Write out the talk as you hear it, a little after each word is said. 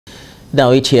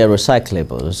Now, each year,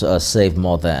 recyclables save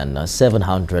more than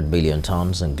 700 billion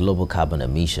tons in global carbon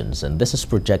emissions, and this is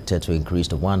projected to increase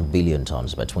to 1 billion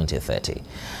tons by 2030.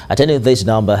 Attaining this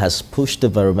number has pushed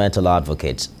environmental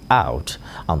advocates out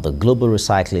on the Global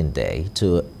Recycling Day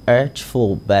to urge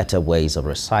for better ways of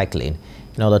recycling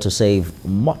in order to save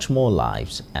much more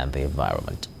lives and the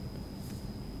environment.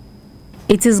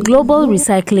 It is Global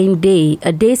Recycling Day,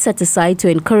 a day set aside to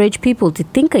encourage people to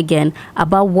think again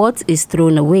about what is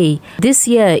thrown away. This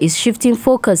year is shifting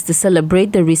focus to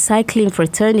celebrate the recycling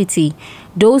fraternity,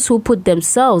 those who put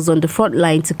themselves on the front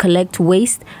line to collect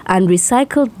waste and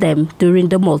recycle them during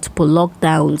the multiple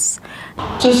lockdowns.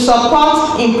 To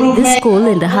support improvement. This school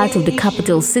in the heart of the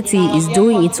capital city is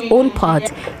doing its own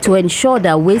part to ensure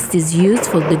that waste is used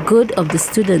for the good of the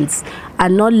students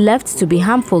and not left to be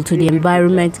harmful to the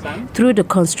environment through the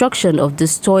construction of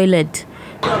this toilet.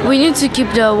 We need to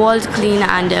keep the world clean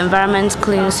and the environment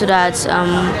clean so that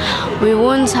we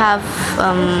won't have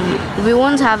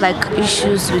like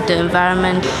issues with the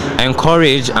environment.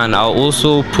 Encourage, and I'll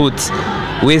also put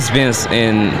waste bins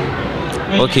in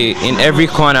every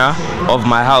corner of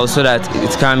my house so that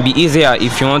it can be easier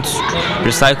if you want to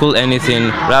recycle anything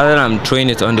rather than throwing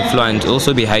it on the floor, and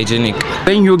also be hygienic.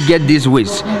 When you get these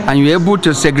waste and you're able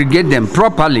to segregate them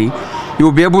properly,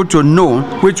 you'll be able to know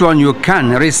which one you can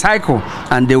recycle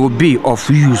and they will be of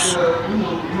use.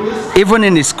 Even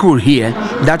in the school here,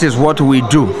 that is what we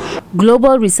do.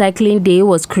 Global Recycling Day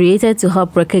was created to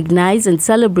help recognize and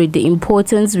celebrate the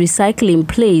importance recycling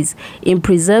plays in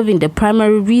preserving the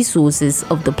primary resources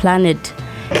of the planet.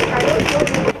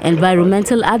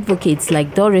 Environmental advocates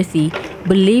like Dorothy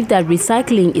believe that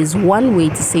recycling is one way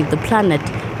to save the planet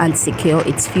and secure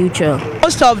its future.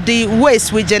 Most of the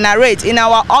waste we generate in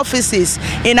our offices,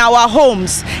 in our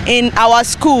homes, in our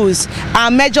schools are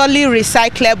majorly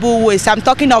recyclable waste. I'm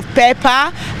talking of paper,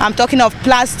 I'm talking of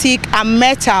plastic and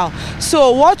metal. So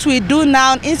what we do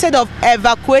now, instead of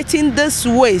evacuating this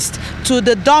waste to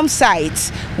the dump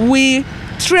sites, we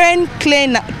train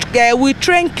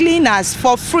cleaners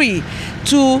for free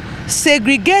to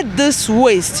segregate this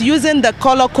waste using the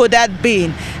color-coded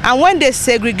bin, and when they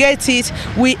segregate it,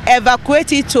 we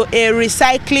evacuate it to a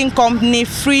recycling company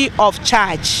free of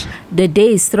charge. The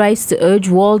day strives to urge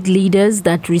world leaders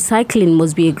that recycling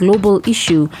must be a global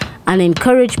issue and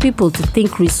encourage people to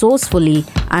think resourcefully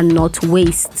and not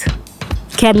waste.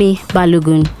 Kemi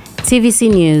Balogun, TVC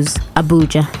News,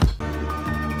 Abuja.